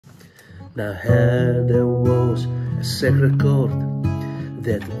Now here there was a sacred chord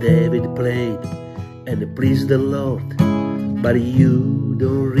that David played, and it pleased the Lord. But you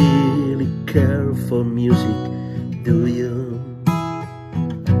don't really care for music, do you?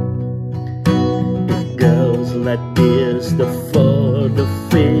 It goes like this: the fourth, the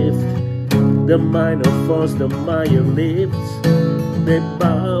fifth, the minor fourth, the minor lifts, the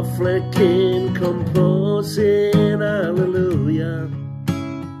baffled king composing hallelujah,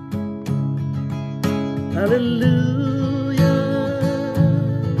 hallelujah,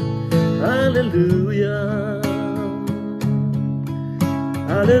 hallelujah,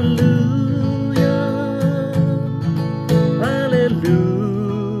 hallelujah, hallelujah.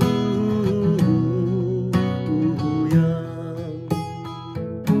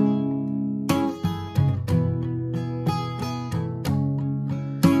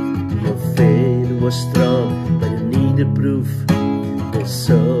 Your faith was strong, but you needed proof. They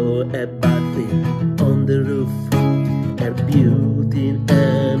saw a battle on the roof, her beauty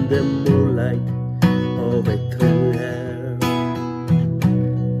and the moonlight overthrew her.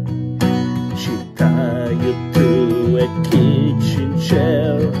 She tied you to a kitchen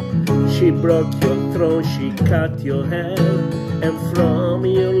chair, she broke your throne, she cut your hair, and from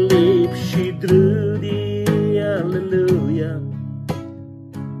your lips she drew the hallelujah,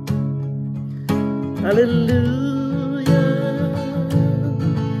 hallelujah,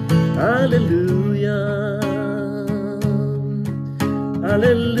 hallelujah,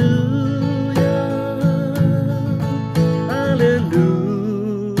 hallelujah, hallelujah.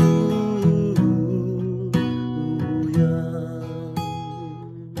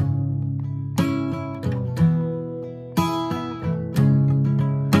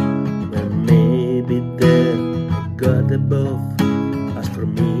 Well, maybe there God above, as for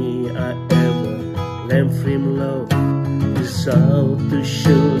me I ever learned from love, is out to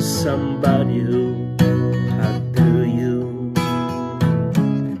show somebody who outdo you.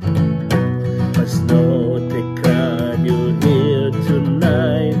 But it's not a crowd you hear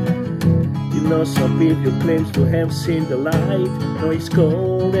tonight. You know some people claim to have seen the light. No, it's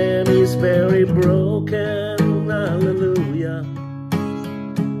cold and it's very broken. Hallelujah,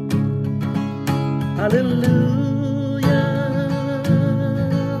 hallelujah,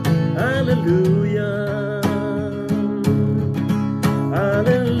 hallelujah.